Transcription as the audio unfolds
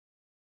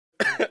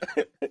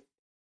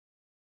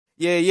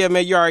Yeah,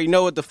 man, you already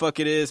know what the fuck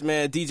it is,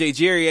 man. DJ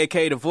Jerry,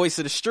 a.k.a. the voice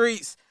of the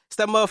streets. It's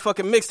that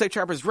motherfucking Mixtape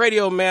Trappers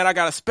Radio, man. I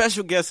got a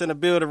special guest in the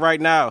building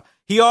right now.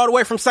 He all the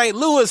way from St.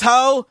 Louis,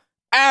 ho.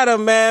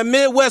 Adam, man.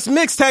 Midwest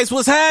Mixtapes,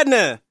 what's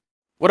happening?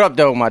 What up,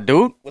 though, my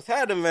dude? What's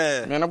happening,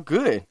 man? Man, I'm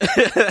good.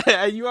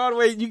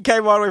 You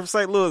came all the way from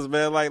St. Louis,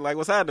 man. Like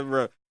what's happening,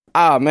 bro?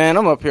 Man,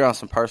 I'm up here on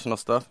some personal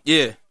stuff.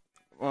 Yeah.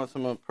 On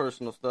some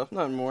personal stuff.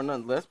 Nothing more,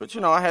 nothing less. But,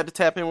 I had to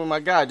tap in with my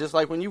guy. Just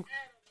like when you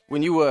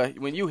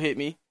hit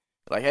me.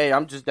 Like, hey,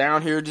 I'm just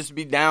down here, just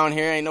be down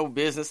here. Ain't no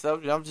business stuff.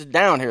 I'm just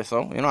down here,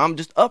 so, I'm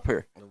just up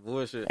here.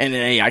 Bullshit. And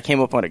then, hey, I came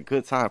up on a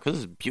good time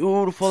because it's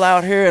beautiful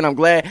out here, and I'm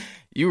glad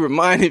you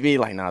reminded me,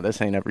 like, nah, this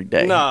ain't every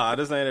day. Nah,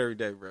 this ain't every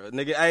day, bro.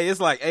 Nigga, hey, it's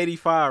like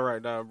 85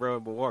 right now, bro,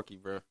 in Milwaukee,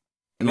 bro.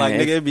 Man, like,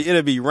 nigga,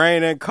 it'll be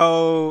raining,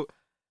 cold,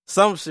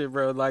 some shit,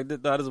 bro. Like, this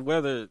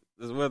weather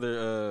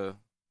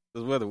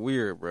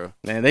weird, bro.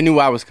 Man, they knew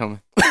I was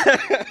coming.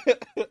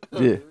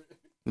 Yeah.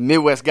 The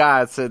Midwest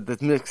guy said the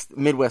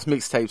Midwest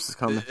Mixtapes is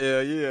coming.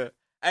 Yeah.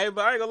 Hey,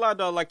 but I ain't gonna lie,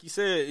 though, like you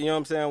said, you know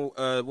what I'm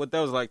saying, what that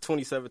was like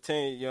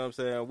 2017, you know what I'm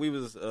saying, we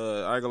was,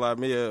 I ain't gonna lie,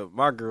 me and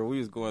my girl, we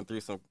was going through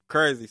some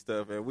crazy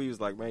stuff, and we was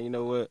like, man, you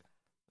know what,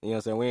 you know what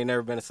I'm saying, we ain't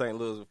never been to St.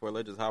 Louis before,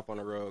 let's just hop on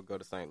the road, go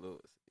to St. Louis,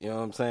 you know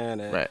what I'm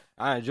saying, and right.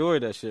 I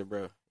enjoyed that shit,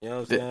 bro, you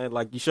know what I'm saying,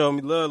 like, you showed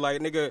me love, like,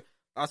 nigga,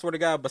 I swear to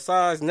God,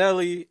 besides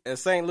Nelly and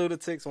St.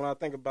 Lunatics, when I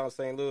think about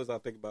St. Louis, I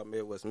think about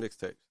Midwest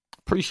Mixtapes.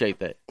 Appreciate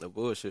that. No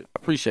bullshit.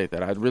 Appreciate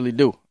that. I really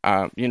do.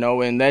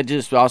 And that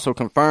just also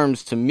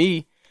confirms to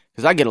me,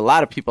 because I get a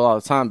lot of people all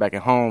the time back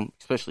at home,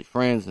 especially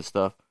friends and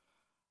stuff.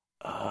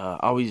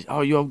 Always,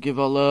 you give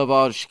a love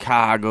all to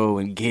Chicago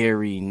and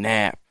Gary,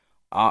 Knapp,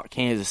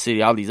 Kansas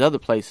City, all these other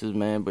places,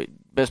 man. But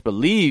best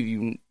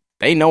believe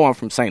they know I'm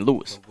from St.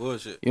 Louis. No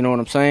bullshit. You know what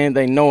I'm saying?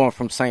 They know I'm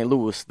from St.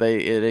 Louis.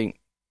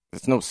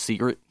 It's no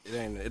secret.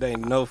 It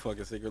ain't no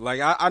fucking secret. Like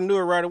I knew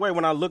it right away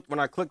when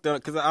I clicked on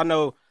it, because I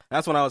know.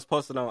 That's when I was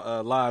posting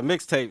on live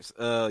mixtapes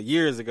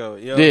years ago.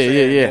 You know what I'm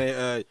saying?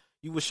 And,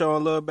 you was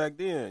showing love back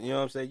then. You know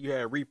what I'm saying? You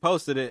had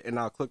reposted it, and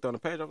I clicked on the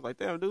page. I was like,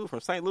 damn, dude,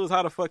 from St. Louis,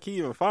 how the fuck he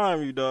even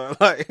find you, dog?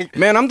 Like,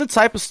 man, I'm the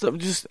type of stuff,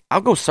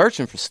 I'll go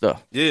searching for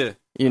stuff. Yeah.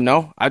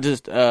 I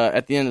just,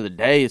 at the end of the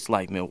day, it's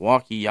like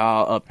Milwaukee,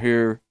 y'all up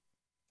here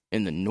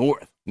in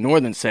the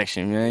northern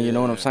section, man. You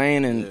know what I'm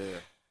saying? And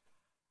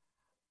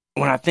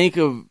when I think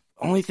of,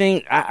 only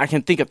thing, I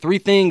can think of three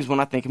things when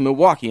I think of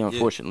Milwaukee,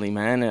 unfortunately,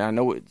 man. And I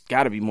know it's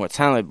got to be more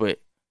talent,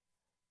 but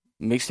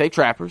Mixtape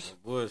Trappers.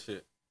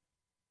 Bullshit.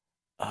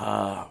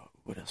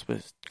 What else?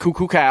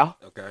 Cuckoo Cal.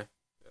 Okay.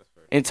 That's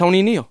fair. And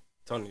Tony Neal.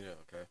 Tony Neal,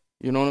 okay.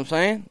 You know what I'm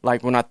saying?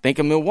 Like when I think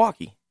of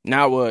Milwaukee.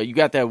 Now, you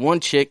got that one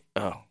chick.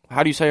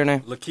 How do you say her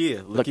name?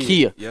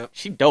 Lakia. Yep.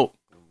 She dope.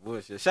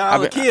 Bullshit. Shout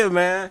out Lakia,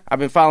 man. I've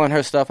been following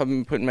her stuff.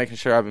 Making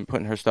sure I've been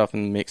putting her stuff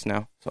in the mix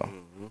now. So.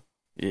 Mm-hmm.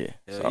 Yeah.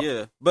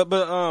 Yeah. But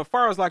as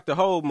far as like the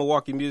whole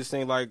Milwaukee music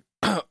scene, like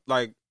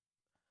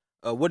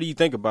what do you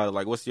think about it?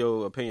 Like, what's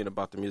your opinion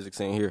about the music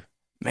scene here?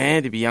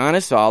 Man, to be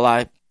honest,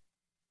 the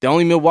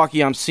only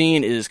Milwaukee I'm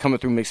seeing is coming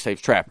through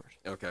Mixtape Trappers.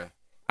 Okay.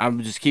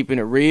 I'm just keeping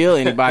it real.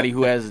 Anybody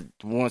who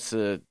wants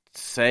to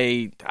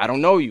say I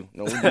don't know you,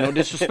 no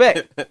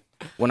disrespect.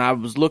 When I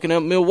was looking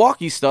up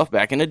Milwaukee stuff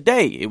back in the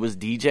day, it was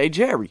DJ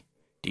Jerry.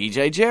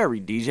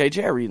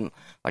 And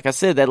like I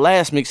said, that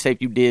last mixtape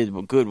you did,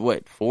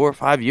 4 or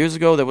 5 years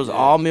ago, that was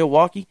all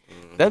Milwaukee.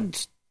 Mm-hmm.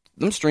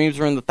 Them streams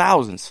were in the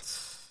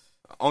thousands.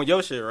 On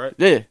your shit, right?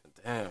 Yeah.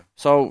 Damn.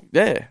 So,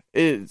 yeah,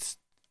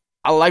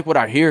 I like what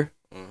I hear.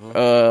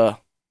 Mm-hmm.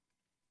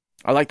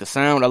 I like the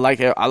sound. I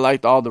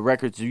like all the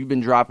records you've been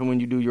dropping when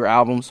you do your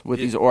albums with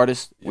these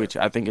artists, which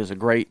I think is a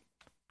great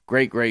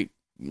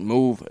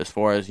move as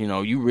far as,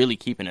 you really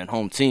keeping it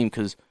home team,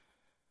 because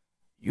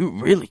you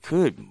really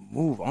could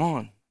move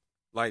on.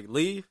 Like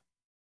leave?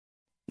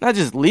 Not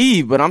just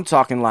leave, but I'm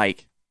talking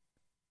like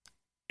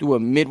do a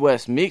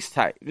Midwest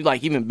mixtape,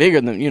 like even bigger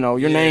than, your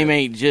name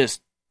ain't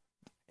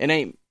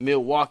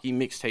Milwaukee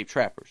Mixtape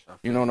Trappers.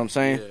 You know what I'm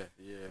saying?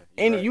 Yeah.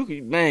 And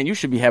you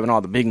should be having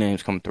all the big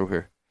names coming through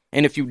here.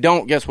 And if you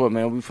don't, guess what,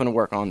 man? We finna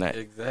work on that.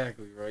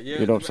 Exactly, bro. Yeah,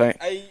 you know what I'm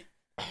saying?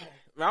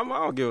 I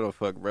don't give a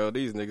fuck, bro.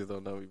 These niggas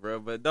don't know me, bro.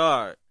 But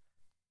dog,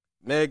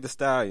 Meg Thee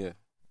Stallion,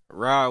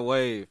 Rod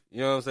Wave,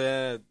 you know what I'm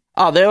saying?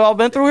 Oh, they've all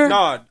been through here?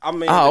 No, I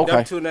mean,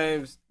 them two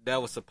names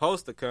that was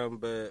supposed to come,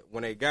 but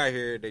when they got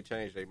here, they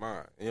changed their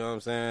mind. You know what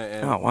I'm saying?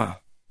 And, oh, wow.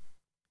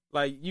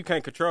 Like, you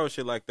can't control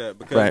shit like that,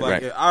 because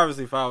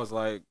obviously if I was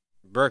like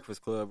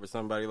Breakfast Club or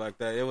somebody like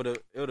that, it would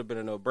have been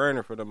a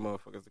no-brainer for them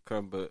motherfuckers to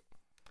come, but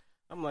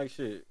I'm like,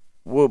 shit.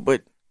 Well,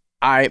 but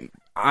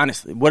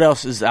honestly, what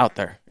else is out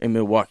there in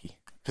Milwaukee?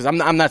 Because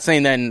I'm not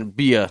saying that to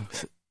be a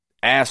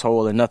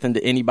asshole or nothing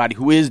to anybody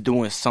who is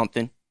doing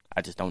something.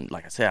 I just don't,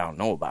 like I said, I don't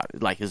know about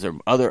it. Like, is there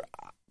other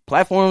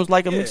platforms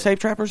like a Mixtape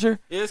Trappers here?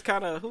 Yeah, it's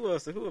kind of, who a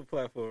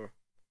platform?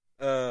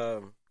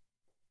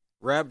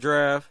 Rap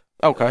Draft.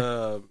 Okay. You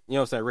know what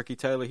I'm saying? Ricky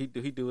Taylor, he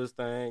do his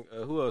thing.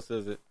 Who else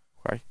is it?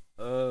 Right.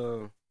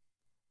 I'm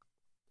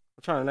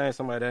trying to name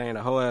somebody that ain't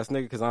a whole ass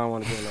nigga, because I don't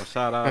want to give no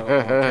shout out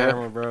on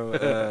camera, bro.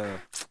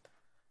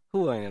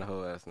 Who ain't a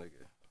whole ass nigga?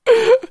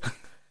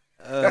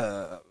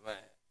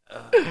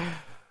 Man.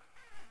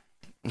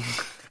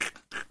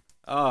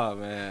 Oh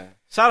man.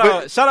 Shout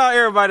out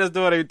everybody that's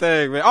doing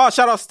everything, man. Oh,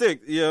 shout out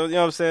Stick. You know what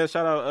I'm saying?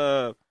 Shout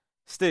out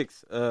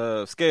Sticks,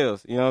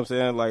 Scales, you know what I'm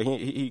saying? Like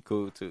he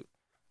cool too.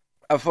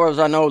 As far as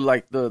I know,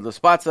 like the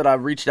spots that I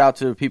reached out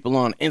to people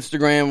on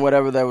Instagram,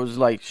 whatever, that was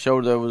like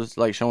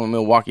showing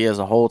Milwaukee as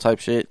a whole type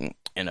shit, and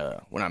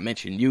when I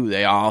mentioned you,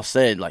 they all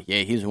said like,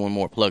 yeah, he's one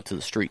more plug to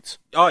the streets.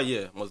 Oh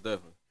yeah, most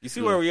definitely. You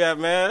see where we at,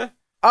 man?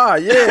 Oh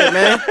yeah,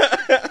 man.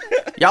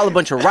 Y'all a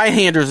bunch of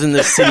right-handers in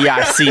this city,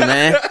 I see,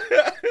 man.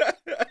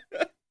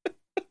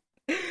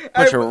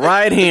 Bunch of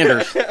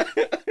right-handers.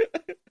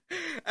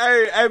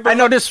 Hey, I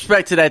know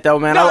disrespect to that though,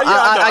 man. No,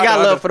 I got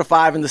love for the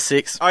 5 and the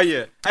 6. Oh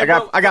yeah, I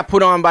got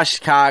put on by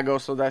Chicago,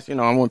 so that's I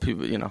want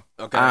people,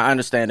 Okay. I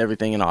understand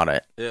everything and all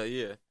that.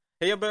 Yeah.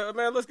 Hey, but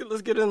man, let's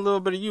get in a little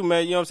bit of you,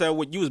 man. You know what I'm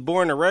saying? You was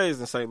born and raised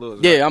in St. Louis.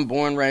 Right? Yeah, I'm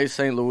born and raised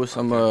St. Louis.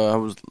 Okay. I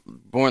was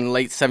born in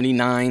late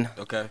 '79.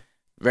 Okay.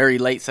 Very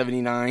late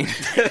 '79.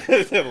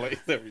 Late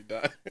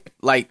 '79.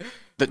 Like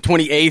the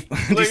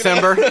 28th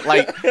December.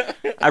 Like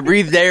I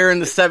breathed air in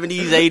the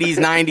 '70s, '80s,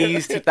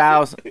 '90s,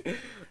 2000.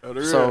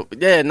 So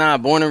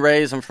born and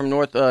raised. I'm from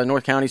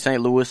North County,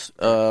 St. Louis.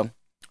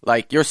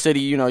 Like your city,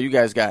 you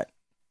guys got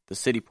the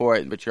city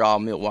port, but you're all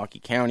Milwaukee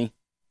County.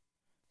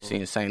 See,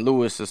 in St.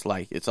 Louis,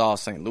 it's all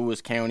St.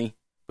 Louis County,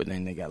 but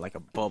then they got like a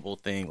bubble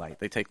thing. Like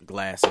they take a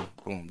glass and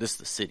boom, this is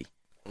the city.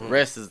 The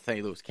rest is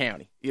St. Louis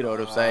County. You know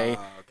what I'm saying?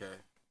 Okay.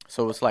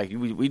 So it's like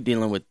we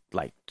dealing with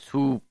like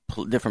 2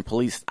 different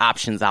police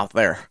options out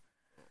there.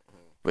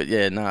 But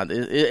yeah,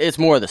 it's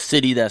more of the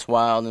city that's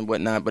wild and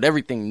whatnot. But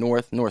everything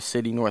North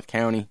City, North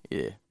County,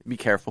 yeah, be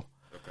careful.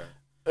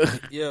 Okay.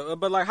 Yeah,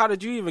 but like, how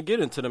did you even get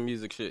into the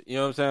music shit? You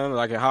know what I'm saying?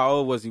 Like, how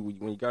old was you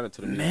when you got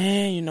into the music?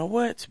 Man, you know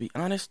what? To be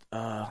honest,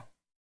 I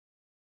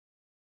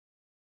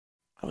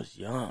was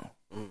young.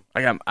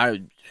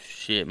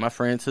 My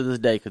friend to this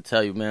day could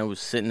tell you, man,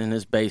 was sitting in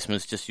his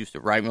basement, just used to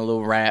write me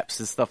little raps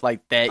and stuff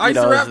like that. I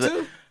used to rap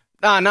too?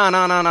 No.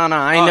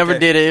 I ain't never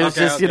did it. It was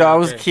just, I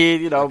was a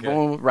kid,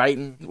 boom,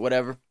 writing,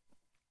 whatever.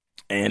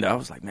 And I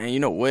was like, man, you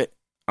know what?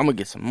 I'm going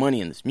to get some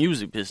money in this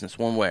music business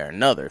one way or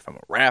another. If I'm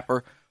a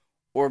rapper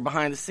or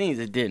behind the scenes,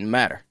 it didn't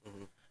matter.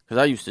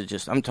 Because I used to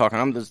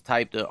I'm this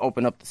type to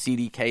open up the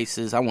CD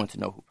cases. I want to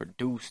know who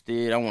produced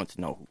it. I want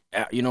to know who,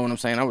 you know what I'm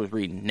saying? I was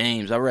reading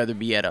names. I'd rather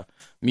be at a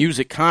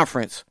music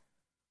conference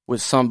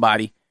with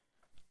somebody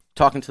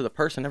talking to the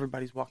person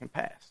everybody's walking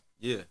past.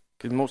 Yeah.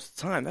 Because most of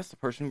the time, that's the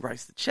person who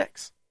writes the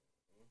checks.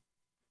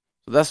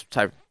 So that's the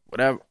type,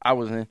 whatever I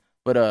was in.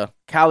 But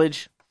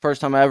college,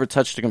 first time I ever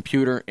touched a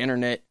computer,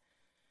 internet,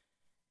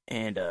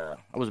 and I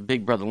was a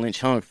Big Brother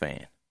Lynch Hung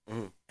fan.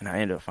 And I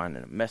ended up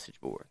finding a message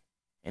board.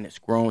 And it's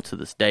grown to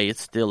this day. It's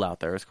still out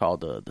there. It's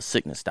called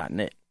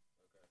thesickness.net.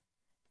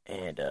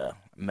 And I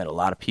met a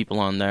lot of people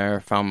on there.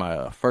 Found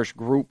my first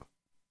group.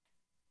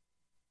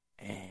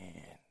 And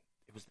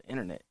it was the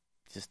internet.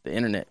 Just the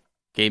internet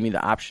gave me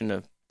the option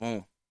of,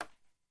 boom,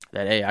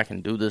 that, hey, I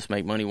can do this,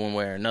 make money one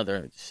way or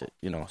another.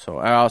 So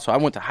I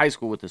went to high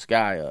school with this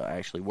guy I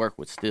actually work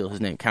with still. His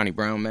name County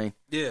Brown, man.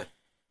 Yeah.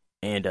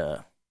 And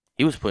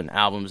he was putting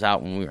albums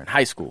out when we were in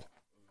high school.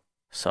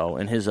 So,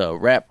 and his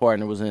rap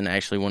partner was in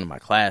actually one of my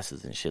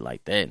classes and shit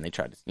like that. And they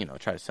tried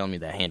to sell me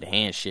that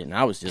hand-to-hand shit. And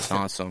I was just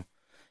on some,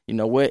 you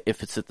know what?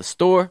 If it's at the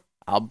store,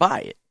 I'll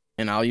buy it.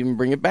 And I'll even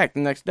bring it back the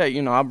next day.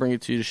 I'll bring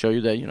it to you to show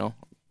you that,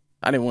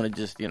 I didn't want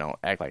to just,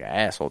 act like an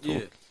asshole to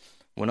him.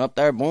 Went up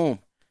there, boom.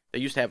 They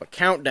used to have a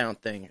countdown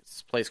thing. It's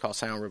a place called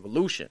Sound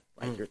Revolution.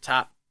 Like your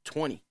top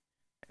 20.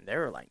 And they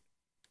were like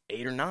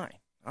 8 or 9.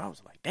 I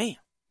was like, damn.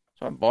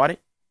 So I bought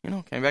it.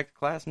 Came back to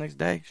class next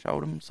day.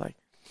 Showed them. It's like.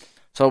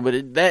 So,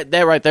 but that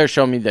right there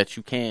showed me that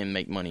you can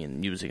make money in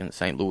music in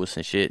St. Louis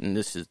and shit. And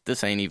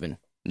this ain't even,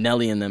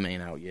 Nelly and them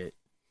ain't out yet.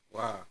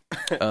 Wow.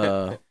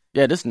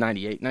 Yeah, this is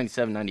 98,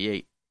 97,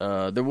 98.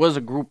 There was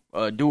a group,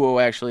 duo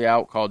actually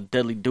out called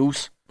Deadly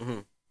Deuce.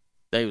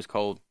 They was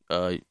cold.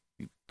 You're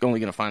only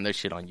going to find that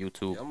shit on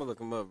YouTube. Yeah, I'm going to look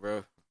them up,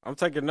 bro. I'm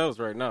taking notes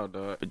right now,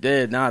 dog. But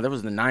that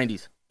was in the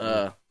 90s.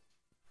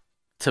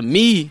 To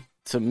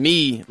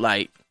me,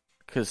 like,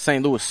 because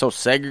St. Louis is so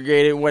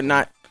segregated and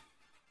whatnot,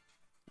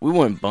 we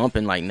weren't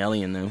bumping like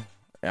Nelly and them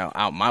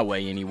out my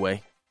way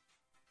anyway.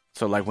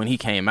 So like when he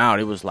came out,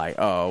 it was like,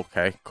 oh,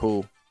 okay,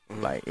 cool.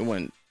 Like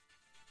it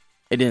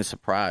didn't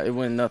surprise. It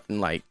wasn't nothing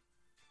like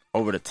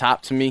over the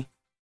top to me.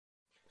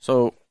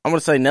 So I'm gonna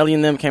say Nelly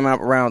and them came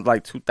out around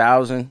like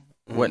 2000,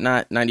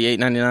 whatnot, 98,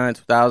 99,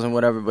 2000,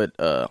 whatever. But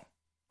on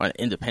an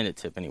independent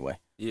tip anyway.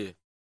 Yeah,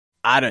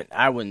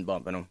 I wasn't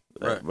bumping them.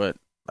 Right. But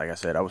like I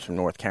said, I was from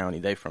North County.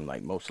 They from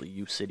like mostly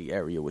U City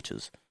area, which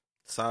is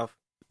south.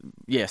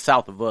 Yeah,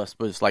 south of us,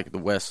 but it's like the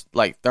west.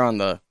 Like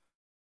they're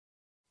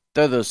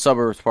the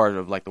suburbs part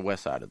of like the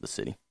west side of the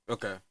city.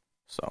 Okay.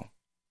 So,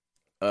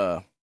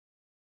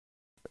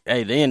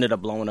 hey, they ended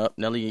up blowing up.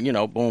 Nelly,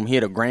 boom, he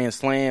hit a grand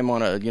slam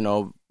on a,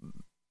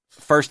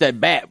 first at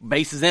bat,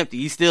 base is empty.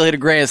 He still hit a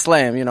grand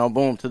slam,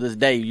 boom. To this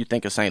day, you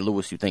think of St.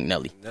 Louis, you think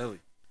Nelly.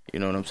 You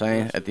know what I'm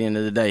saying? At the end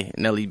of the day,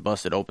 Nelly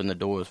busted open the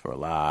doors for a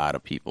lot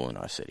of people in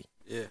our city.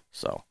 Yeah.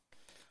 So.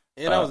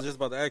 And I was just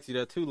about to ask you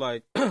that too.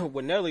 Like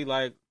with Nelly,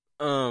 like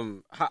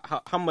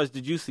how much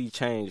did you see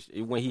change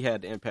when he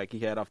had the impact he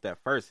had off that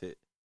first hit?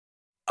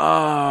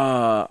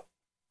 I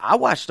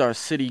watched our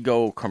city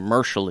turn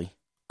commercial.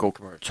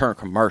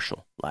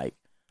 Like,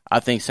 I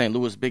think St.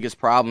 Louis' biggest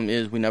problem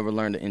is we never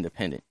learned the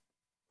independent.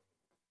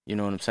 You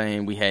know what I'm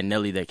saying? We had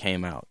Nelly that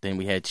came out. Then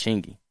we had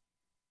Chingy.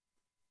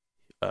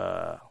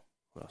 What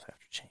else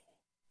after Chingy?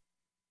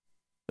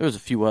 There was a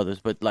few others,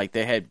 but like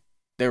they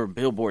were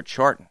Billboard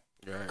charting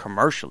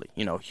commercially.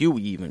 You know,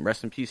 Huey even.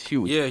 Rest in peace,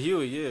 Huey. Yeah,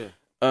 Huey,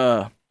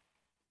 yeah.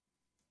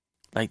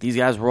 Like these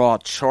guys were all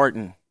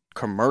charting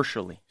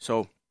commercially.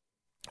 So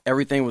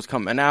everything was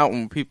coming out.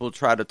 When people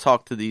try to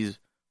talk to these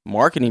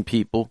marketing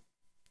people,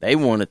 they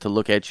wanted to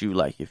look at you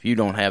like, if you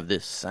don't have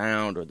this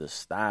sound or this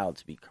style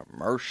to be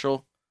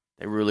commercial,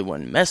 they really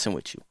wasn't messing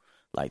with you.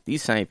 Like,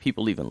 these same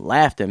people even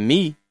laughed at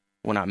me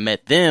when I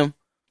met them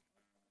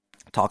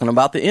talking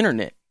about the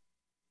internet.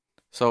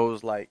 So it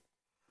was like,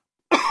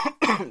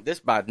 this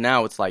by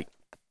now, it's like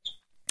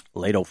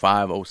late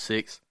 05,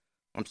 06.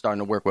 I'm starting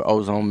to work with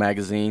Ozone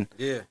Magazine.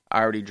 Yeah.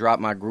 I already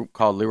dropped my group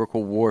called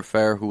Lyrical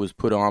Warfare, who was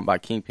put on by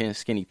Kingpin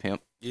Skinny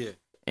Pimp. Yeah.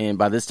 And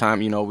by this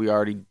time, you know,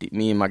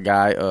 me and my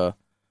guy,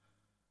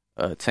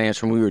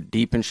 Tantrum, we were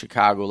deep in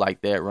Chicago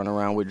like that, running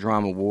around with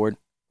Drama Ward.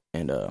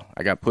 And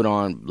I got put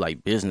on,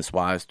 like,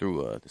 business-wise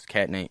through this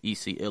cat named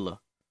E.C. Illa,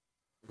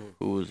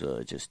 who was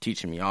just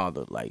teaching me all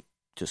the, like,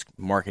 just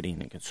marketing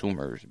and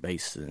consumers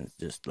base. And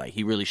just, like,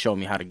 he really showed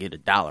me how to get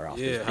 $1 off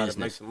this business. Yeah, how to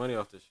make some money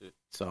off this shit.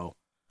 So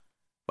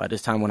by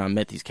this time when I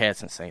met these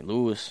cats in St.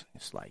 Louis,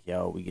 it's like,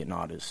 yo, we getting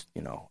all this,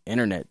 you know,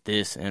 internet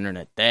this,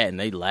 internet that, and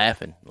they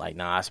laughing. Like,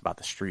 nah, it's about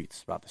the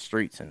streets,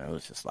 And it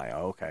was just like,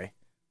 oh, okay.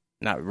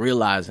 Not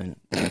realizing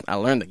I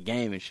learned the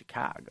game in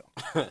Chicago.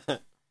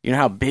 You know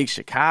how big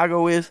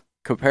Chicago is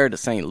compared to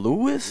St.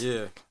 Louis?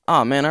 Yeah.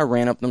 Oh, man, I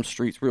ran up them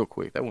streets real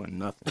quick. That wasn't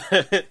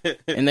nothing.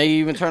 And they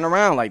even turn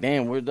around like,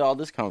 damn, where did all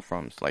this come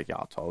from? It's like,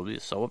 y'all told me to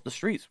sew up the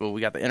streets. Well,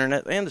 we got the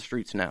internet and the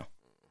streets now.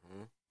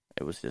 Mm-hmm.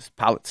 It was just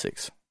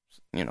politics,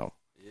 you know.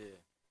 Yeah.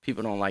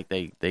 People don't like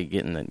they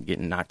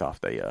getting knocked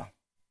off they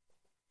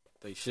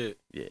shit.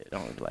 Yeah,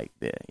 don't like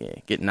that. Yeah,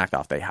 getting knocked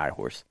off their high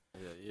horse.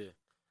 Yeah.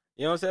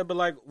 You know what I'm saying? But,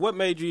 like, what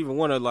made you even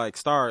want to, like,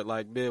 start,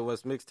 like,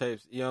 Midwest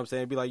Mixtapes? You know what I'm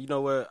saying? Be like, you know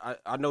what?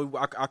 I know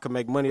I can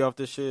make money off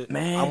this shit.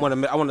 Man. I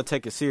want to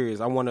take it serious.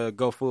 I want to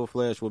go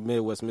full-fledged with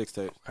Midwest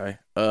Mixtapes. Okay.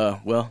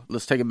 Well,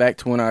 let's take it back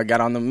to when I got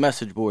on the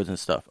message boards and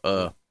stuff.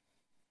 It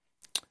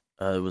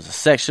was a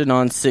section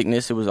on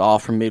sickness. It was all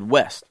from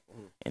Midwest.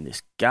 And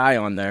this guy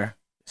on there,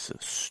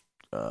 it's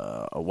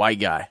a white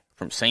guy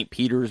from St.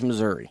 Peters,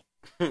 Missouri.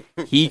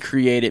 He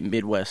created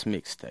Midwest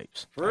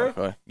Mixtapes. For real?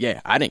 Okay.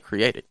 Yeah, I didn't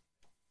create it.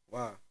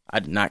 Wow. I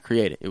did not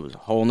create it. It was a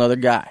whole nother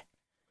guy.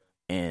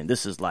 And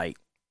this is like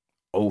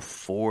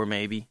 04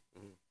 maybe.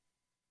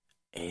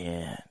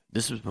 And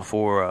this was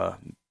before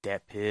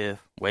Dat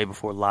Piff, way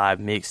before live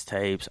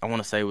mixtapes. I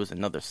want to say it was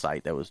another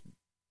site that was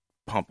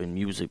pumping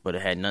music, but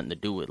it had nothing to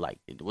do with, like,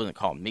 it wasn't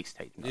called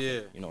mixtape.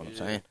 Yeah. You know what I'm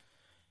saying?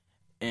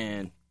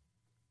 And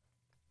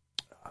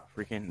I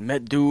freaking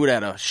met dude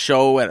at a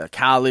show at a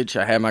college.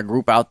 I had my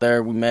group out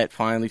there. We met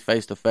finally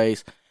face to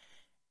face.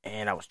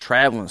 And I was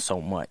traveling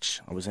so much.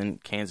 I was in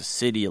Kansas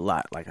City a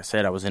lot. Like I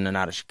said, I was in and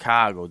out of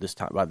Chicago.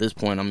 By this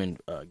point, I'm in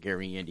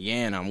Gary,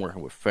 Indiana. I'm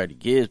working with Freddie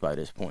Gibbs by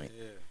this point.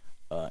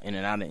 Yeah. In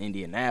and out of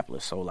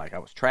Indianapolis. So, like, I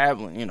was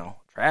traveling, and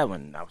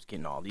I was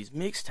getting all these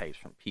mixtapes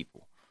from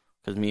people.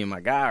 Because me and my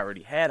guy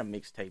already had a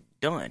mixtape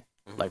done.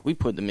 Mm-hmm. Like, we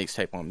put the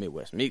mixtape on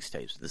Midwest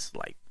Mixtapes. This is,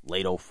 like,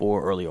 late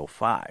 04, early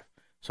 05.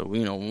 So,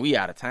 when we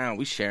out of town,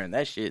 we sharing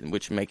that shit,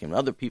 which making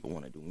other people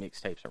want to do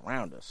mixtapes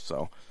around us.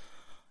 So,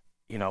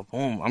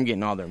 boom, I'm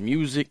getting all their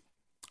music.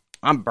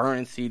 I'm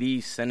burning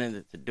CDs, sending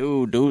it to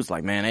dude. Dude's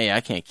like, man, hey,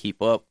 I can't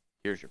keep up.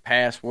 Here's your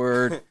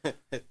password.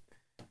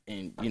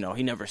 And,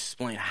 he never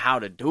explained how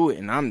to do it.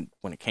 And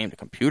when it came to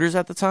computers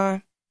at the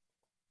time,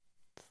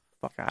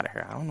 fuck out of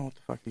here. I don't know what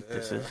the fuck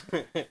this is.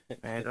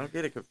 Man, don't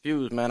get it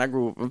confused, man. I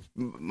grew up,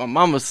 my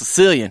mama's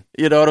Sicilian.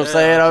 You know what I'm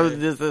saying? I was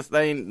just this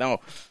thing. No,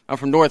 I'm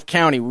from North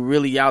County. We're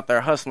really out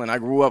there hustling. I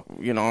grew up,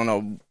 in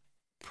a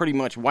pretty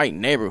much white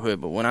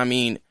neighborhood. But when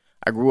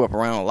I grew up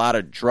around a lot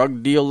of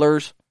drug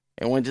dealers.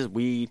 It wasn't just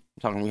weed.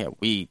 I'm talking, we had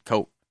weed,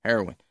 coke,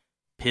 heroin,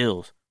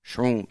 pills,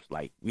 shrooms.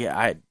 Like, yeah,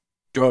 I had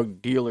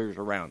drug dealers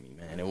around me,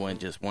 man. It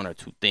wasn't just one or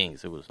two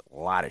things. It was a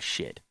lot of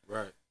shit.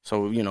 Right.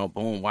 So,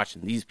 boom,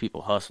 watching these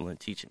people hustle and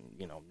teaching,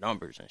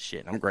 numbers and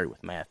shit. I'm great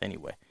with math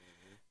anyway.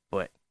 Mm-hmm.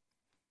 But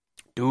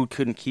dude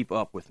couldn't keep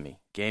up with me.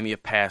 Gave me a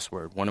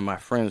password. One of my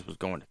friends was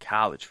going to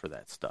college for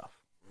that stuff.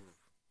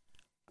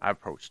 I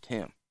approached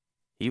him.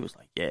 He was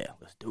like, yeah,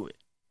 let's do it.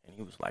 And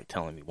he was like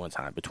telling me one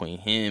time between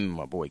him and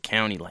my boy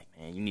County, like,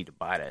 man, you need to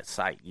buy that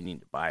site. You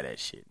need to buy that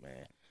shit,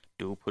 man.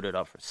 Dude put it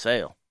up for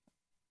sale.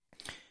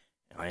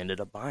 And I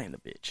ended up buying the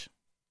bitch.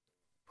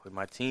 Put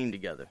my team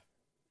together.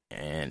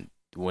 And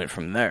went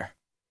from there.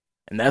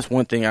 And that's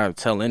one thing I would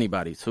tell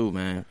anybody too,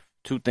 man.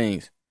 Two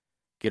things.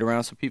 get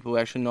around some people who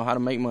actually know how to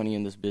make money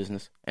in this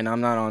business. And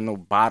I'm not on no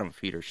bottom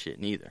feeder shit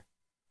neither.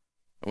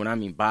 When I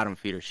mean bottom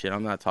feeder shit,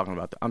 I'm talking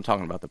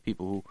about the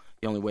people who,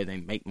 the only way they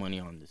make money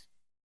on this.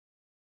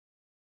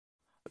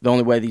 The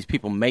only way these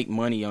people make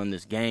money on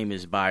this game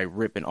is by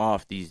ripping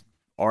off these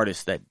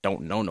artists that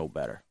don't know no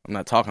better. I'm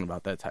not talking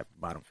about that type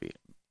of bottom feeder.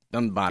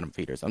 Them bottom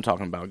feeders. I'm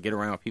talking about get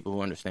around people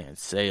who understand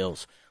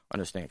sales,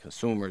 understand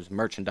consumers,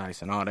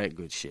 merchandise, and all that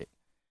good shit.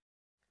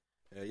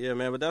 Yeah,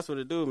 man, but that's what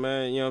it do,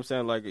 man. You know what I'm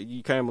saying? Like,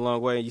 you came a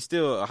long way, and you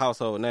still a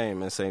household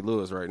name in St.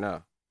 Louis right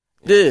now.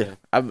 You know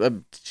I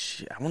want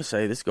to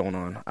say this going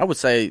on. I would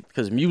say,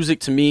 because music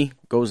to me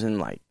goes in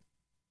like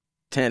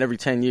every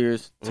 10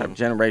 years type of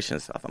generation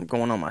and stuff. I'm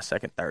going on my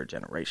second, third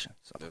generation.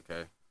 So,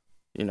 okay.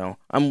 You know,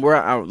 I'm where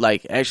I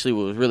like, actually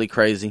what was really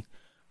crazy,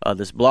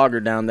 this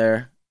blogger down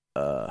there,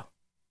 my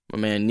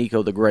man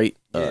Nico the Great,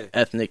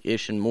 Ethnic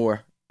Ish and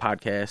More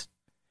podcast.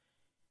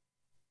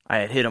 I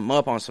had hit him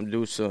up on some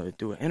dudes to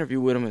do an interview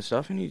with him and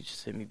stuff, and he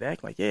just hit me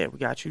back like, yeah, we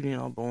got you, you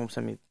know, boom,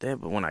 send me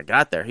that. But when I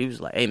got there, he was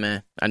like, hey,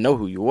 man, I know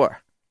who you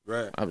are.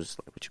 Right. I was just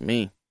like, what you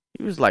mean?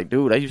 He was like,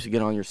 dude, I used to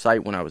get on your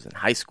site when I was in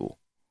high school.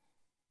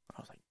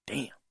 I was like,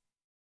 damn.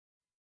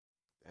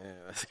 Yeah,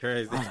 that's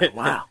crazy. I was like,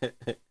 wow.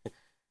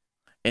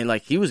 And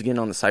like, he was getting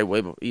on the site way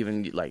before,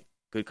 even like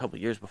a good couple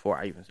of years before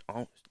I even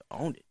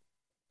owned it.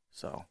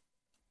 So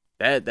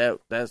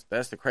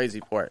that's the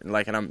crazy part. And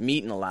like, and I'm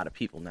meeting a lot of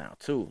people now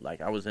too.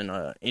 Like, I was in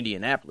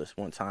Indianapolis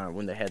one time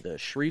when they had the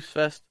Shreefs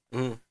Fest,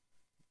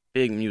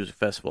 big music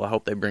festival. I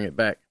hope they bring it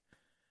back.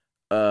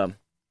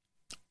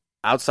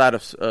 Outside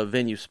of a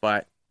venue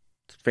spot,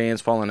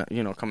 fans falling,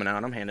 you know, coming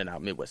out. I'm handing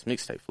out Midwest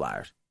mixtape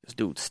flyers. This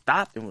dude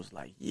stopped and was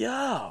like,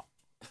 "Yo,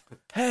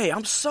 hey,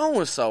 I'm so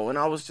and so," and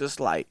I was just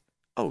like,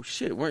 "Oh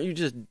shit, weren't you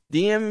just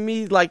DMing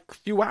me like a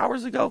few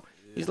hours ago?"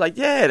 He's like,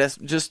 yeah, that's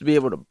just to be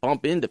able to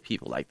bump into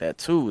people like that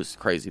too is the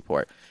crazy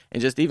part.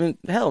 And just even,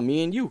 hell,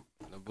 me and you.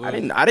 I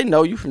didn't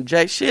know you from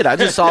jack shit. I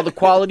just saw the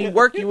quality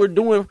work you were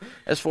doing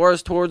as far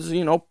as towards,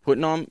 you know,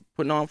 putting on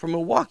from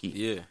Milwaukee.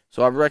 Yeah.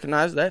 So I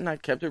recognized that and I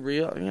kept it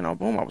real. You know,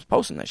 boom, I was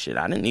posting that shit.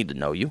 I didn't need to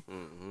know you.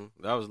 Mm-hmm.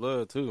 That was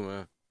love too,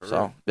 man.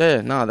 So,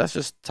 yeah, no, that's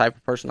just the type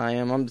of person I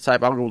am. I'm the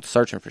type, I'll go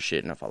searching for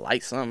shit. And if I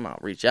like something, I'll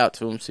reach out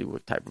to them, see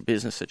what type of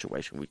business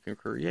situation we can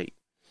create.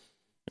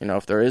 You know,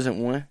 if there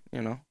isn't one, you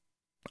know.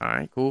 All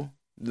right, cool.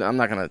 I'm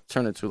not going to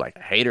turn into like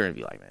a hater and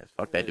be like, man,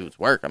 fuck that dude's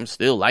work. I'm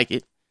still like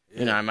it. Yeah.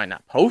 You know, I might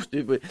not post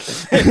it, but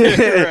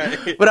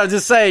right. But I'm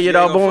just saying, you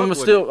know, boom, I'm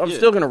still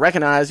going to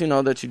recognize, you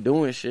know, that you're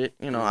doing shit.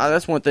 You know,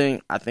 that's one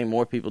thing I think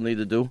more people need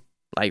to do.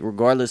 Like,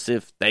 regardless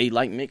if they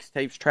like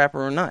mixtapes,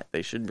 trapper or not,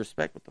 they should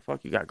respect what the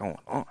fuck you got going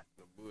on.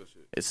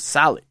 It's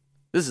solid.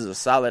 This is a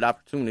solid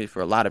opportunity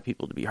for a lot of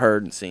people to be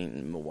heard and seen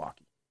in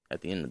Milwaukee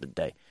at the end of the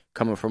day.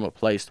 Coming from a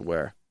place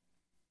where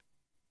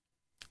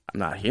I'm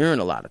not hearing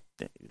a lot of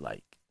things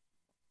like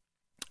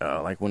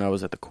when I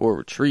was at the core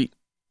retreat,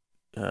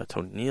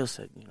 Tony Neal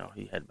said, you know,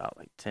 he had about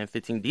like 10,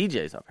 15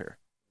 DJs up here.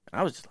 And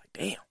I was just like,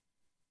 damn.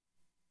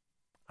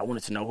 I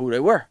wanted to know who they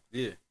were.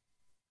 Yeah.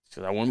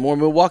 Because I want more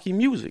Milwaukee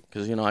music.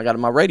 Because, you know, I got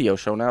my radio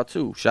show now,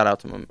 too. Shout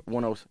out to my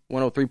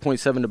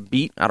 103.7 The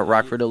Beat out of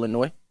Rockford,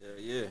 Illinois.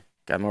 Yeah.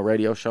 Got my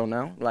radio show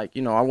now. Like,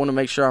 you know, I want to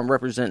make sure I'm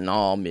representing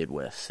all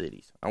Midwest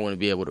cities. I want to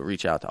be able to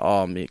reach out to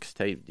all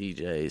mixtape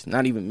DJs.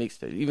 Not even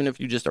mixtape. Even if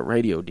you're just a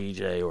radio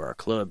DJ or a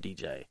club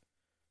DJ.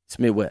 It's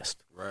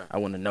Midwest. Right. I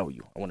want to know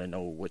you. I want to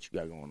know what you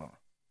got going on.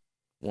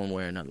 One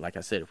way or another. Like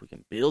I said, if we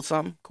can build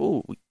something,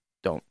 cool. We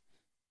don't,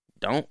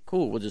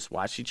 cool. We'll just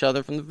watch each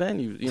other from the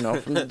venue, you know,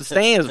 from the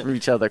stands from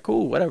each other.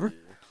 Cool, whatever.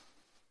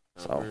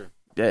 Yeah. So,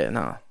 yeah,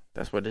 nah,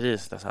 that's what it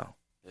is. That's how.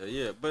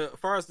 Yeah. But as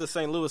far as the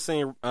St. Louis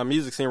scene,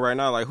 music scene right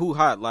now, like, who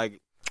hot?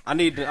 Like, I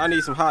need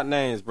some hot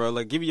names, bro.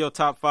 Like, give me your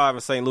top 5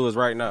 in St. Louis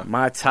right now.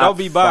 My top 5. Don't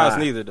be biased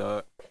neither,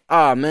 dog.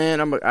 Oh,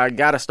 man, I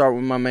got to start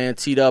with my man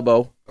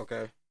T-Dubbo.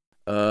 Okay.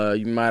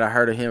 You might have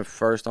heard of him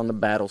first on the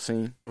battle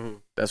scene. Mm-hmm.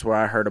 That's where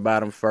I heard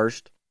about him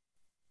first.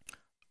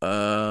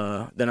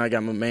 Then I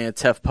got my man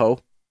Tef Poe.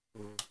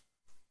 Mm-hmm.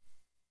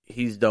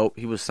 He's dope.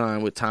 He was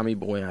signed with Tommy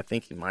Boy. I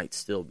think he might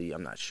still be.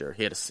 I'm not sure.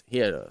 He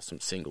had some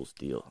singles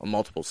deal, a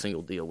multiple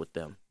single deal with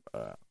them.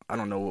 I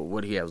don't know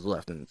what he has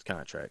left in his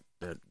contract.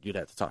 You'd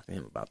have to talk to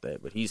him about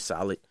that. But he's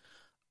solid.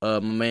 My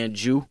man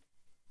Jew,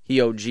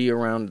 he OG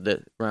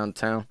around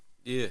town.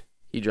 Yeah,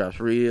 he drops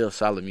real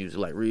solid music,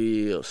 like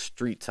real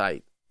street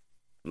type,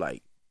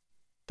 like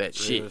that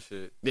shit.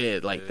 Yeah,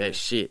 like that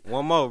shit.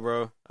 One more,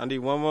 bro. I need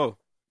one more.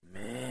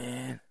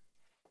 Man,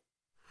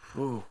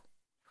 whew.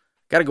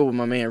 Gotta go with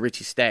my man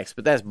Richie Stacks,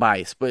 but that's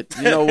biased. But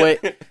you know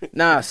what?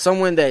 Nah,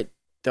 someone that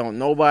don't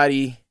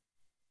nobody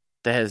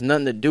that has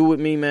nothing to do with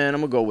me, man.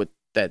 I'm gonna go with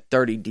that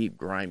 30 Deep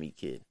grimy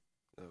kid.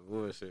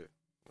 Bullshit.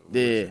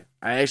 Yeah,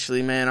 I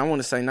actually, man, I want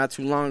to say not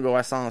too long ago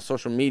I saw on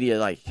social media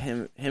like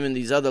him and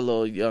these other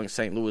little young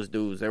St. Louis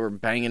dudes. They were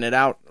banging it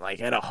out like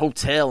at a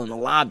hotel in the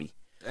lobby.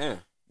 Damn.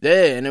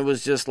 Yeah, and it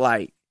was just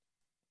like,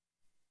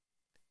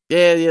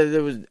 yeah, they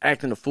was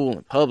acting a fool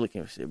in public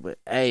and shit. But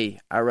hey,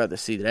 I'd rather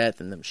see that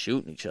than them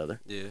shooting each other.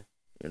 Yeah,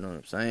 you know what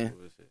I'm saying.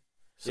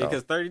 Yeah,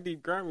 because 30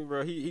 Deep Grammy,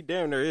 bro, he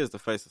damn near is the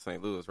face of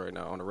St. Louis right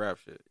now on the rap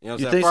shit. You know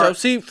what I'm saying? So?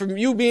 See, from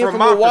you being from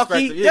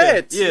Milwaukee,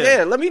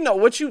 yeah. Let me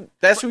know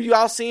that's who you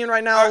all seeing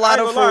right now. A lot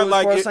of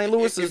for St.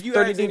 Louis is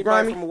 30 Deep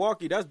Grammy. From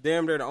Milwaukee, that's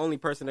damn near the only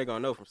person they're gonna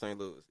know from St.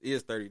 Louis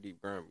is 30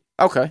 Deep Grammy.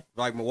 Okay,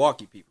 like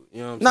Milwaukee people.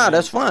 You know what I'm saying?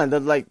 That's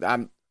fine. Like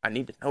I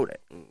need to know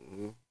that.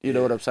 Mm-hmm. You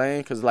know what I'm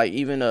saying? Because like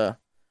even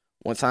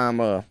one time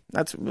it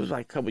was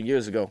like a couple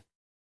years ago.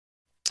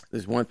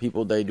 There's one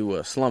people, they do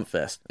a Slump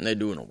Fest, and they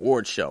do an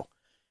award show.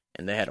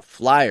 And they had a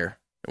flyer,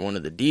 and one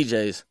of the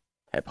DJs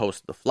had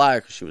posted the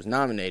flyer because she was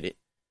nominated.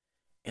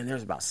 And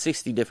there's about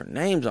 60 different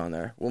names on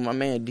there. Well, my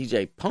man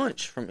DJ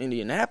Punch from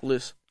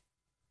Indianapolis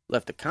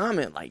left a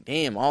comment like,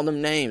 damn, all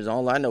them names,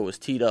 all I know is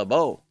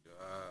T-Dub-O.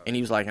 And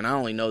he was like, and I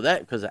only know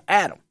that because of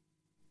Adam.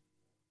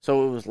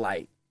 So it was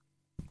like,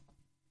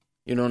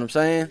 you know what I'm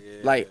saying?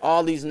 Yeah. Like,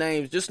 all these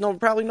names,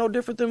 probably no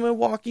different than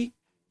Milwaukee.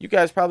 You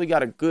guys probably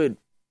got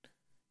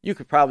you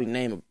could probably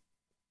name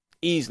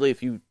easily,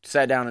 if you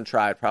sat down and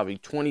tried, probably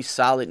 20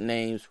 solid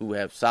names who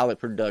have solid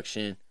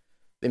production.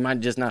 They might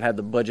just not have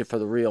the budget for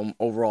the real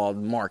overall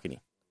marketing.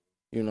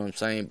 You know what I'm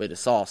saying? But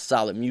it's all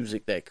solid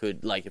music that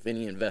could, like, if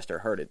any investor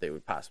heard it, they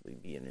would possibly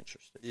be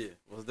interested. Yeah,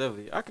 most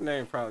definitely. I can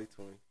name probably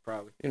 20,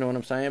 probably. You know what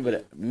I'm saying?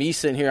 But me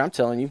sitting here, I'm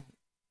telling you,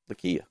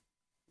 Lakia.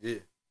 Yeah.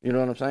 You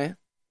know what I'm saying?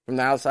 From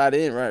the outside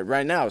in,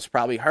 right now, it's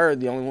probably her,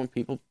 the only one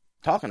people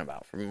talking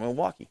about from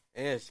Milwaukee.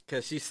 And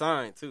because she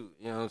signed, too.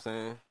 You know what I'm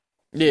saying?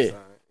 She signed,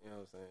 you know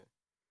what I'm saying?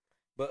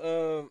 But,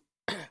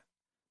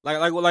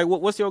 like,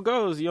 what's your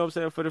goals, you know what I'm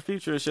saying, for the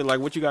future and shit? Like,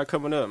 what you got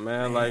coming up,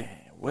 man? Like,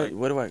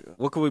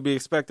 what can we be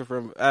expecting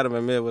from Adam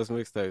and Midwest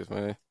Mixtapes,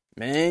 man?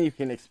 Man, you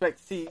can expect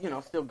to see,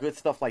 still good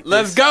stuff like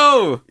Let's this.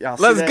 Go!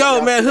 Let's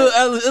go, man.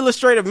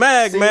 Illustrated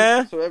Mag,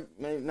 man. So,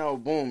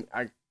 boom.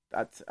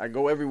 I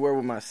go everywhere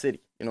with my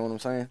city. You know what I'm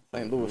saying?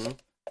 St. Louis.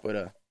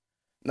 But,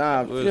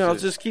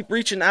 just keep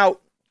reaching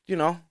out,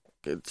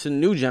 to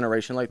new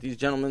generation, like these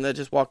gentlemen that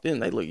just walked in.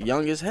 They look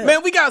young as hell.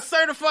 Man, we got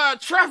certified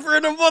trapper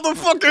in the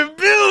motherfucking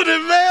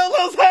building, man.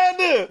 Let's have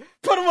this.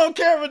 Put him on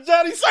camera,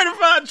 Johnny.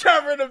 Certified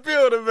trapper in the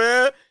building,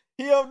 man.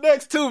 He up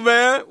next too,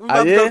 man. We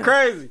about to go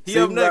crazy. He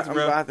up next,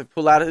 bro. I'm about to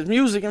pull out his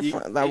music in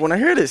front. I want to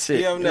hear this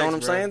shit. You know what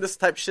I'm saying? This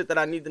type of shit that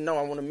I need to know.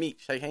 I want to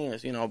meet, shake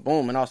hands,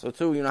 boom. And also,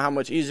 too, how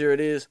much easier it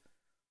is.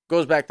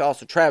 Goes back to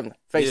also traveling,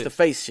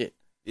 face-to-face shit.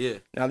 Yeah.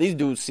 Now, these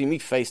dudes see me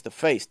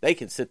face-to-face. They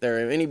can sit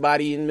there. If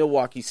anybody in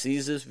Milwaukee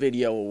sees this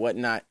video or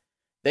whatnot,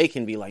 they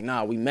can be like,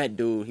 nah, we met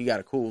dude. He got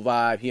a cool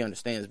vibe. He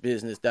understands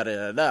business,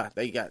 da-da-da-da.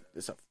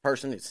 It's a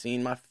person that's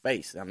seen my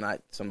face. I'm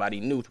not somebody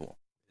new to them.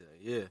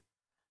 Yeah.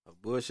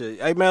 Bullshit.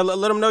 Hey, man,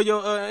 let them know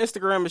your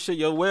Instagram and shit,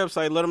 your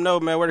website. Let them know,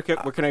 man, where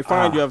can they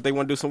find you if they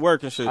want to do some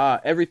work and shit.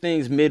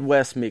 Everything's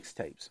Midwest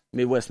Mixtapes.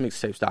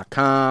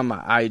 MidwestMixtapes.com.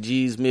 My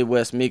IG's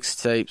Midwest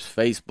Mixtapes.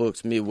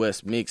 Facebook's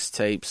Midwest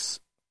Mixtapes.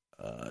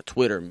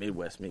 Twitter,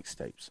 Midwest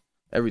Mixtapes.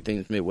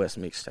 Everything's Midwest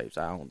Mixtapes.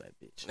 I own that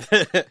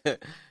bitch.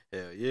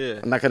 Hell yeah.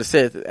 I'm not going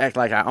to act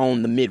like I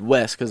own the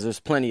Midwest because there's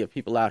plenty of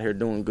people out here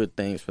doing good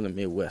things for the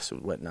Midwest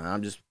and whatnot.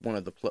 I'm just one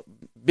of the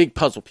big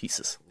puzzle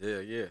pieces.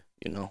 Yeah.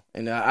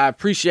 And I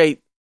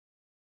appreciate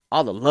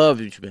all the love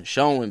that you've been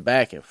showing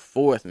back and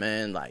forth,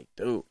 man. Like,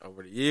 dude.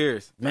 Over the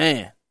years.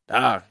 Man,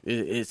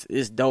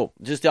 it's dope.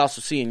 Just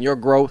also seeing your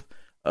growth.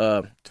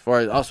 As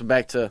far as also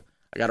back to,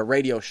 I got a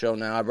radio show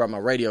now. I brought my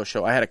radio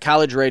show. I had a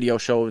college radio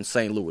show in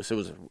St. Louis. It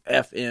was an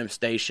FM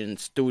station,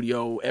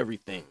 studio,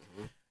 everything.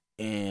 Mm-hmm.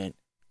 And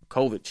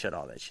COVID shut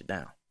all that shit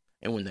down.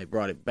 And when they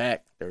brought it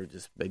back,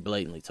 they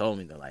blatantly told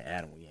me, they're like,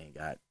 Adam,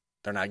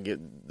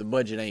 the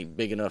budget ain't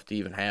big enough to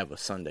even have a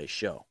Sunday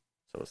show.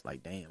 So it's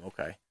like, damn,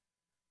 okay.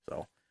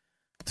 So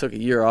I took a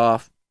year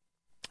off.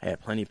 I had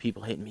plenty of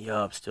people hitting me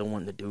up, still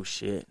wanting to do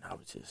shit.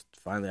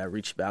 And I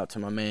reached out to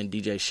my man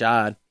DJ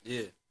Shad,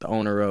 the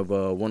owner of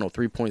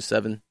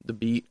 103.7 The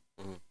Beat,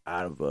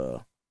 out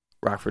of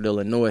Rockford,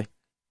 Illinois.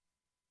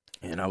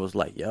 And I was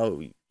like,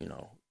 yo,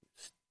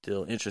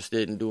 still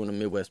interested in doing the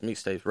Midwest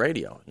Mixtapes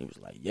radio? And he was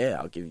like, yeah,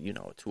 I'll give you,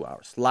 a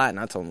 2-hour slot. And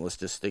I told him, let's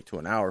just stick to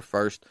an hour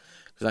first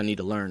because I need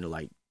to learn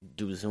to,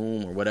 do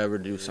Zoom or whatever,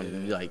 do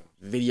some,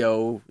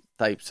 video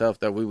type stuff.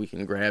 That way we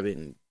can grab it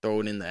and throw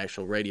it in the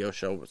actual radio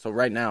show. So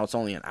right now it's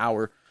only an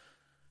hour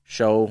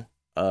show.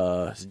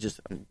 It's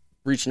just I'm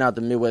reaching out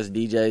to Midwest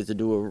DJs to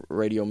do a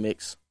radio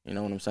mix. You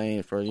know what I'm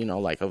saying? For, a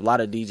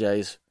lot of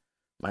DJs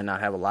might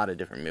not have a lot of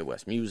different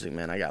Midwest music,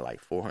 man. I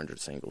got 400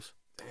 singles.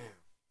 Damn.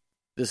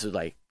 This is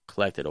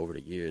collected over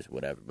the years,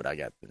 whatever, but I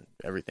got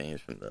everything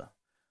from the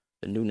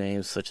new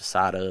names such as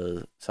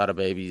Sada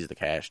Babies, the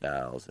Cash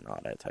Dolls, and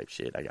all that type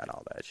shit. I got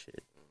all that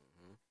shit.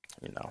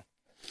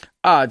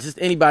 Just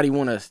anybody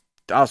want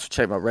to also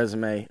check my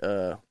resume.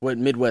 What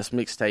Midwest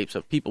Mixtapes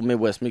of people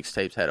Midwest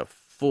Mixtapes had a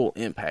full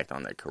impact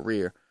on their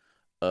career.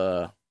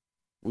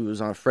 We was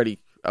on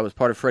I was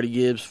part of Freddie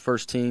Gibbs'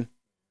 first team.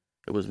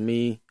 It was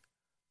me,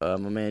 my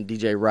man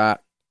DJ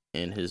Rock,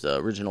 and his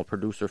original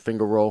producer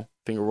Finger Roll.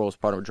 Finger Roll is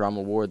part of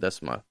Drama Award.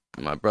 That's my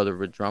brother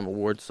with Drama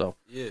Award. So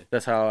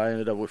that's how I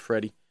ended up with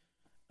Freddie.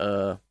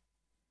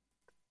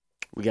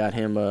 We got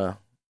him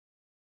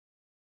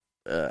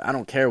I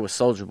don't care what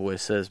Soulja Boy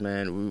says,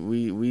 man.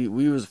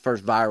 We was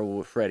first viral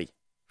with Freddie.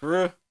 For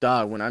real?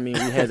 Dog, we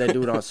had that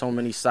dude on so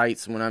many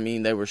sites.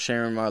 They were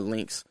sharing my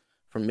links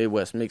from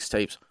Midwest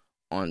Mixtapes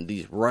on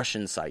these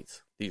Russian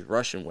sites, these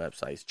Russian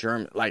websites,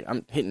 German. Like,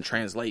 I'm hitting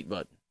translate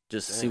button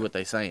just to see what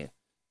they saying.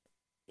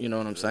 You know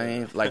what I'm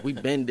saying? Like, we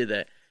been did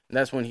that. And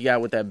that's when he got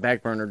with that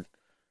Backburner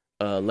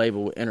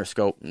label with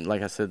Interscope. And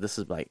like I said, this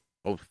is like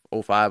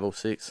 05,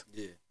 06.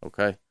 Yeah.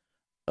 Okay.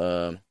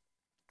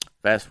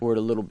 Fast forward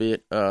a little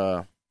bit.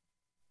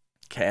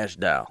 Cash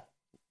Doll,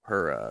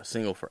 her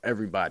single For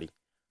Everybody.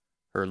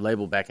 Her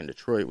label back in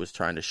Detroit was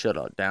trying to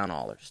shut down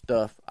all her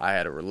stuff. I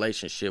had a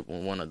relationship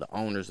with one of the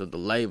owners of the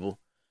label,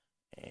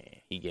 and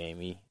he gave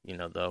me,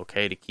 the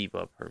okay to keep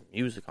up her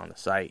music on the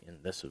site.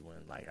 And this is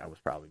when, like, I was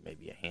probably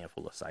maybe a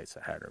handful of sites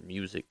that had her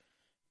music,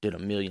 did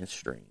 1 million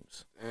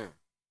streams. Damn,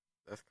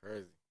 that's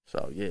crazy.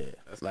 So yeah,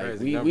 that's like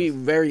crazy we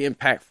very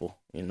impactful.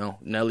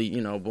 Nelly,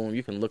 boom,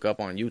 you can look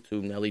up on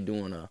YouTube Nelly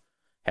doing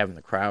having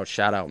the crowd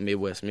shout out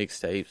Midwest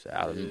Mixtapes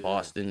out in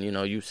Boston.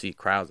 You see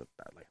crowds of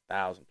like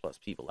 1,000+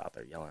 people out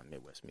there yelling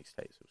Midwest Mixtapes.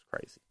 It was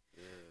crazy.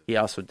 Yeah. He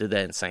also did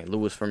that in St.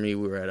 Louis for me.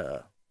 We were at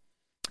I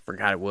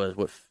forgot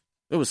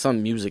it was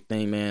some music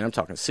thing, man. I'm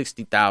talking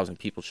 60,000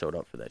 people showed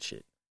up for that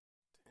shit.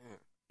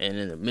 Damn. And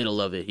in the middle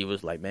of it, he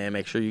was like, man,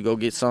 make sure you go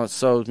get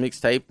so-and-so's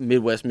mixtape,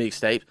 Midwest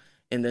Mixtapes,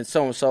 and then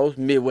so-and-so's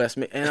Midwest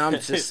and I'm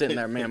just sitting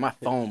there, man, my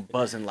phone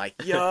buzzing like,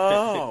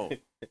 yo.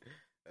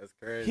 That's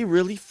crazy. He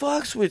really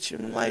fucks with you.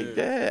 I'm like,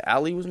 that.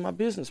 Ali was my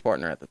business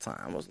partner at the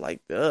time. I was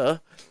like, duh.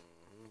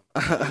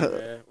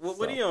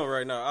 What are you on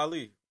right now,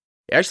 Ali?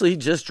 Actually, he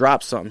just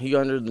dropped something. He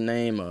under the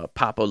name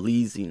Papa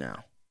Leezy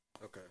now.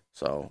 Okay.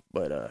 So,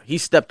 but he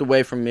stepped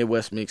away from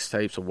Midwest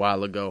Mixtapes a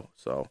while ago.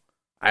 So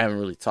I haven't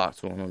really talked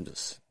to him.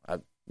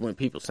 When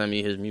people send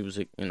me his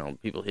music,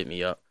 people hit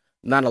me up.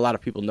 Not a lot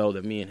of people know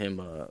that me and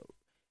him.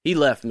 He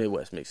left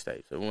Midwest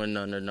Mixtapes. It wasn't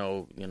under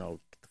no,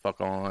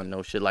 fuck on,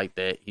 no shit like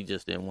that. He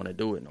just didn't want to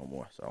do it no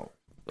more. So,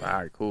 all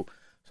right, cool.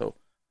 So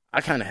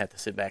I kind of had to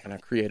sit back and I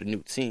create a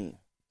new team.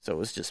 So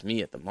it's just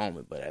me at the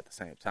moment, but at the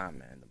same time,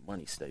 man, the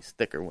money stays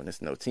thicker when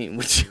it's no team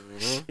with you.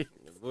 Mm-hmm.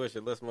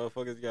 Bullshit, less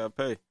motherfuckers gotta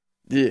pay.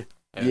 Yeah.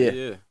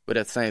 But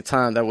at the same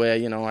time, that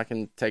way, I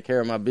can take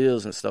care of my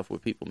bills and stuff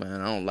with people,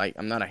 man.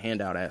 I'm not a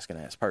handout asking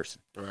ass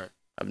person. Right.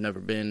 I've never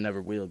been,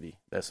 never will be.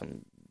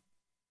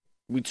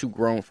 We too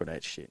grown for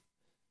that shit.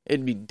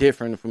 It'd be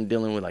different from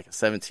dealing with like a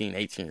 17,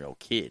 18-year-old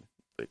kid.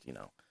 But,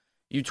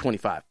 you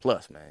 25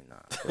 plus, man. Nah,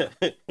 bro.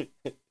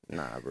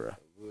 Nah, bro.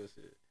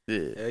 Bullshit.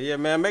 Yeah,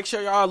 man. Make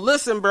sure y'all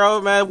listen,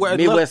 bro, man.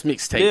 Midwest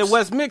Mixtapes.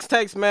 Midwest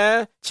Mixtapes,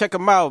 man. Check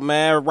them out,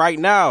 man, right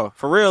now.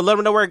 For real. Let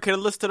them know where you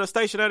can listen to the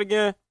station at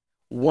again.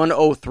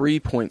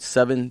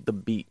 103.7 The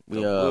Beat.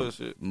 We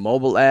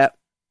mobile app.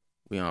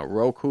 We on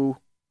Roku.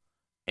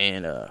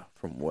 And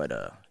from what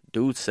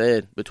dude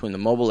said, between the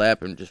mobile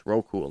app and just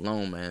Roku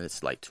alone, man,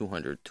 it's like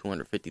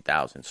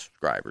 250,000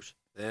 subscribers.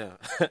 Yeah.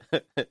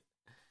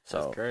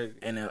 So that's crazy.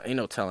 And ain't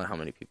no telling how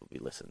many people be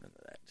listening to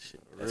that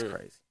shit. That's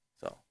crazy.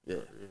 So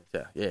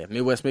yeah.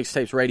 Midwest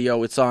Mixtapes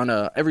Radio. It's on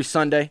every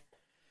Sunday,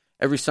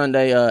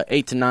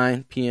 8 to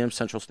 9 p.m.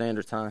 Central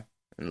Standard Time.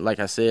 And like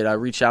I said, I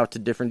reach out to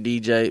different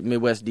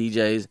Midwest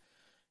DJs,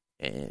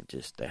 and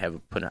just they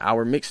have put an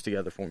hour mix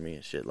together for me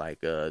and shit. Like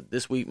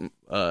this week,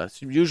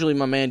 usually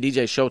my man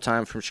DJ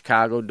Showtime from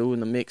Chicago doing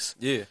the mix.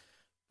 Yeah.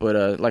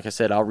 But like I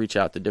said, I'll reach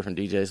out to different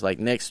DJs. Like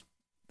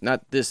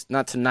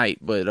not tonight,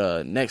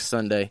 but next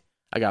Sunday,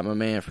 I got my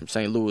man from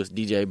St. Louis,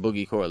 DJ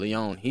Boogie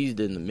Corleone. He's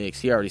in the mix.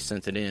 He already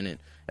sent it in, and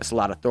that's a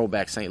lot of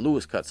throwback St.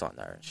 Louis cuts on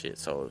there and shit.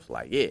 So it's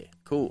like, yeah,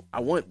 cool.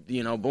 I want,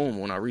 boom,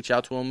 when I reach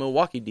out to a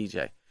Milwaukee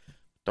DJ,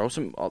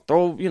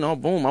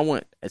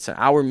 boom, it's an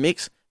hour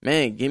mix.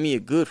 Man, give me a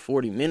good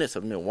 40 minutes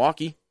of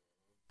Milwaukee.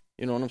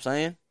 You know what I'm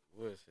saying?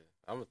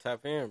 I'm going to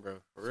tap in, bro.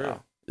 For real.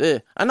 So, yeah.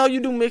 I know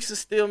you do mixes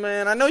still,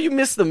 man. I know you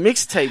miss the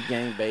mixtape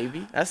game,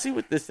 baby. I see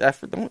what this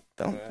effort don't.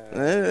 I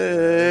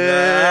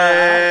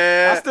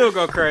still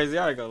go crazy.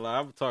 I ain't gonna lie.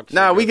 I'm talking.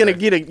 Nah, we gonna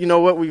get it. You know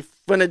what we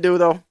finna do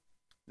though?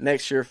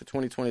 Next year for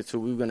 2022,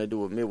 we're gonna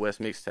do a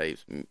Midwest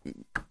mixtapes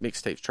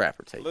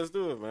trapper tape. Let's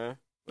do it, man.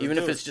 Even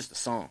if it's just a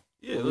song.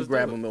 Yeah, we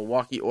grab a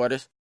Milwaukee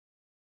artist,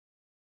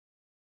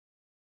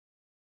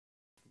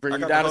 bring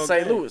you down to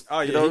St. Louis. Oh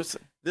yeah,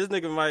 this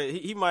nigga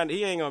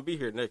he ain't gonna be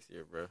here next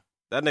year, bro.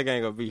 That nigga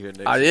ain't gonna be here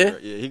next year.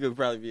 Yeah, he could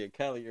probably be in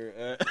Cali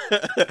or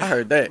I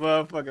heard that.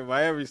 Motherfucking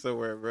Miami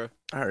somewhere, bro.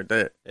 I heard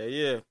that.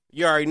 Yeah.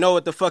 You already know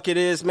what the fuck it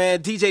is,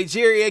 man. DJ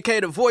Jerry,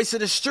 aka the voice of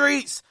the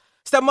streets.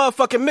 It's that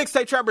motherfucking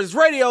Mixtape Trappers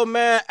Radio,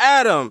 man.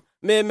 Adam,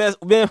 Midwest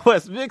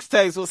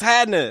Mixtapes, what's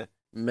happening?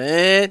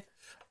 Man,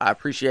 I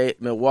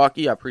appreciate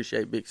Milwaukee. I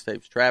appreciate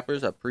Mixtapes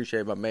Trappers. I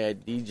appreciate my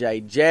man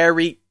DJ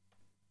Jerry.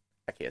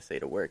 I can't say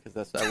the word because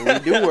that's not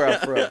what we do where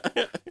I'm from.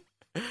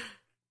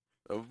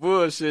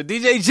 Bullshit.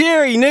 DJ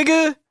Jerry,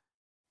 nigga.